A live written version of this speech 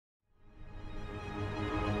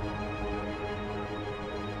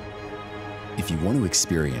If you want to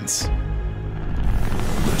experience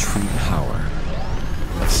the true power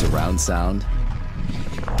of surround sound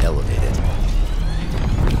elevated,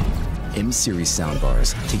 M-Series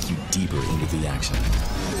soundbars take you deeper into the action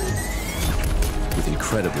with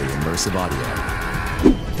incredibly immersive audio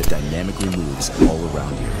that dynamically moves all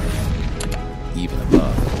around you, even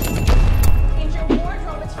above. Change your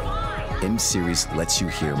wardrobe, it's fine. M-Series lets you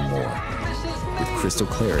hear more with crystal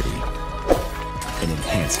clarity and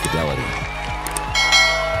enhanced fidelity.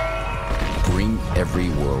 Bring every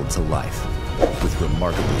world to life with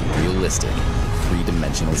remarkably realistic,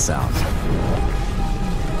 three-dimensional sound.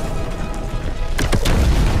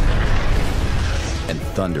 And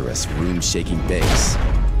thunderous, room-shaking bass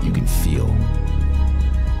you can feel.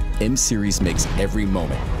 M-Series makes every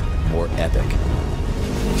moment more epic,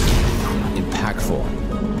 impactful,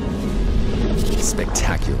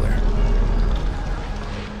 spectacular.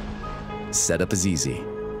 Setup is easy.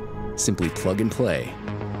 Simply plug and play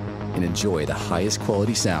and enjoy the highest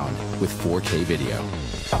quality sound with 4K video.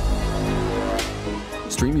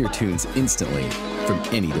 Stream your tunes instantly from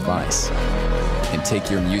any device and take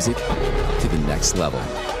your music to the next level.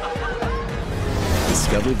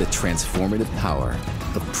 Discover the transformative power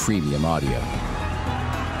of premium audio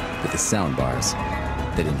with the soundbars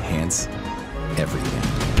that enhance everything.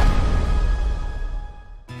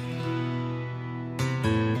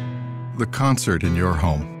 The concert in your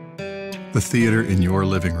home, the theater in your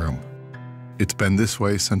living room. It's been this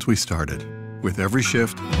way since we started. With every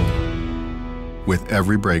shift, with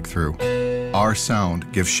every breakthrough, our sound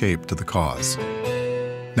gives shape to the cause.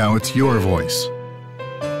 Now it's your voice,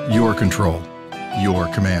 your control, your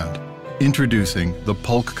command. Introducing the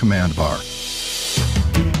Polk Command Bar.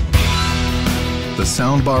 The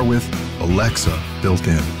soundbar with Alexa built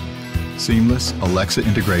in. Seamless Alexa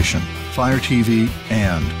integration, Fire TV,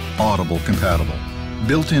 and Audible compatible.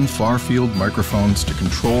 Built-in far-field microphones to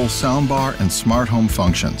control soundbar and smart home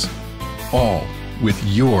functions. All with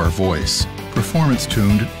your voice. Performance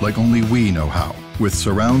tuned like only we know how. With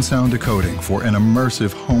surround sound decoding for an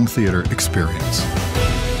immersive home theater experience.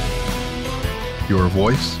 Your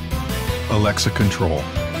voice, Alexa control.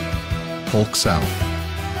 Polk sound.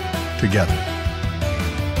 Together.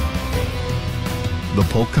 The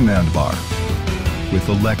Polk Command Bar with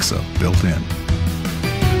Alexa built in.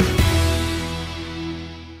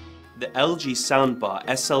 The LG soundbar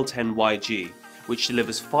SL10YG, which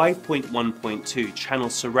delivers 5.1.2 channel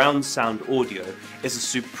surround sound audio, is a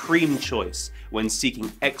supreme choice when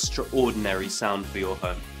seeking extraordinary sound for your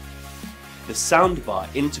home. The soundbar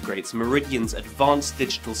integrates Meridian's advanced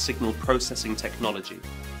digital signal processing technology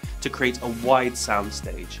to create a wide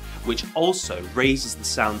soundstage, which also raises the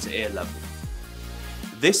sound to ear level.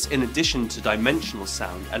 This, in addition to dimensional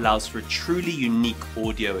sound, allows for a truly unique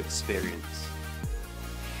audio experience.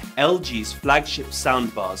 LG's flagship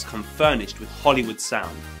soundbars come furnished with Hollywood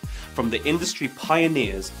sound, from the industry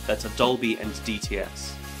pioneers that are Dolby and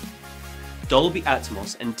DTS. Dolby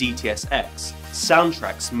Atmos and DTS-X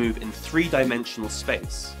soundtracks move in three-dimensional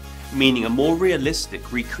space, meaning a more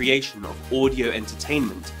realistic recreation of audio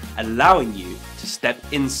entertainment, allowing you to step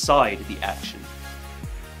inside the action.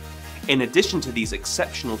 In addition to these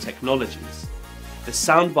exceptional technologies, the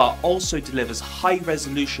soundbar also delivers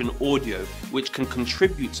high-resolution audio which can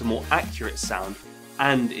contribute to more accurate sound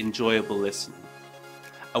and enjoyable listening.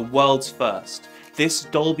 A world's first, this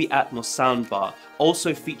Dolby Atmos soundbar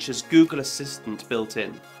also features Google Assistant built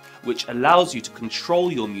in, which allows you to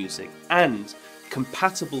control your music and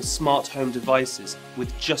compatible smart home devices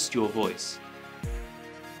with just your voice.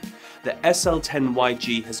 The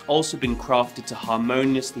SL10YG has also been crafted to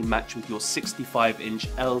harmoniously match with your 65-inch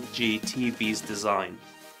LG TV's design.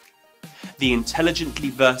 The intelligently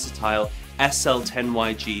versatile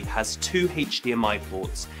SL10YG has 2 HDMI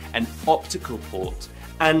ports, an optical port,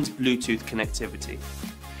 and Bluetooth connectivity,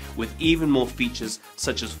 with even more features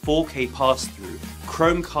such as 4K pass-through,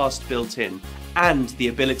 Chromecast built-in, and the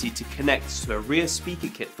ability to connect to a rear speaker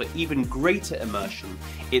kit for even greater immersion.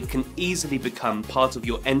 It can easily become part of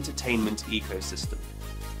your entertainment ecosystem.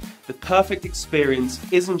 The perfect experience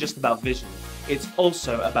isn't just about vision, it's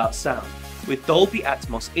also about sound. With Dolby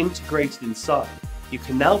Atmos integrated inside, you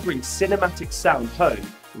can now bring cinematic sound home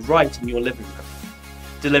right in your living room,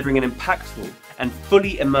 delivering an impactful and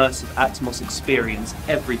fully immersive Atmos experience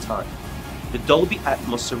every time. The Dolby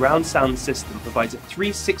Atmos surround sound system provides a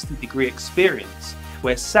 360-degree experience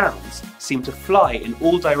where sounds seem to fly in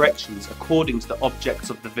all directions according to the objects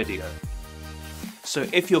of the video. So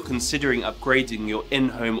if you're considering upgrading your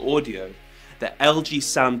in-home audio, the LG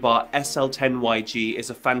soundbar SL10YG is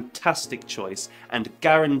a fantastic choice and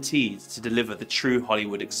guaranteed to deliver the true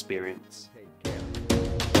Hollywood experience.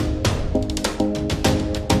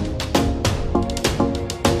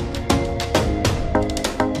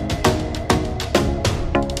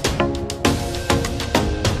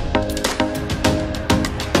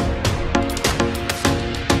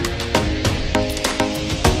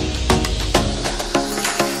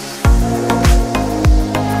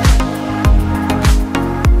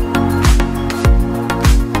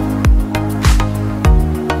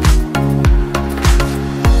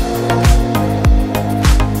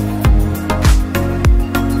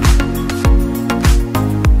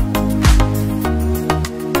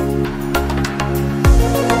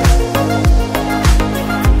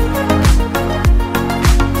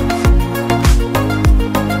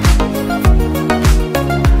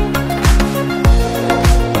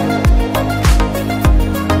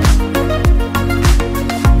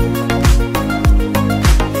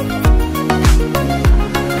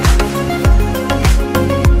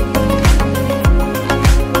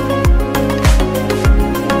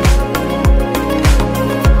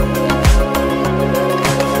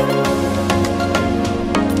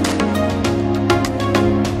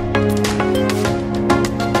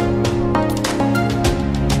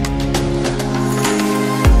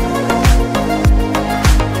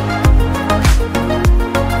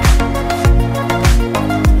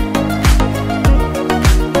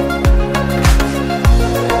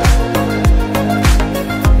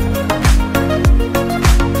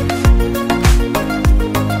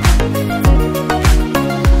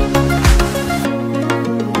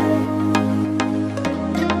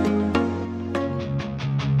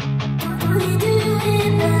 Meridian.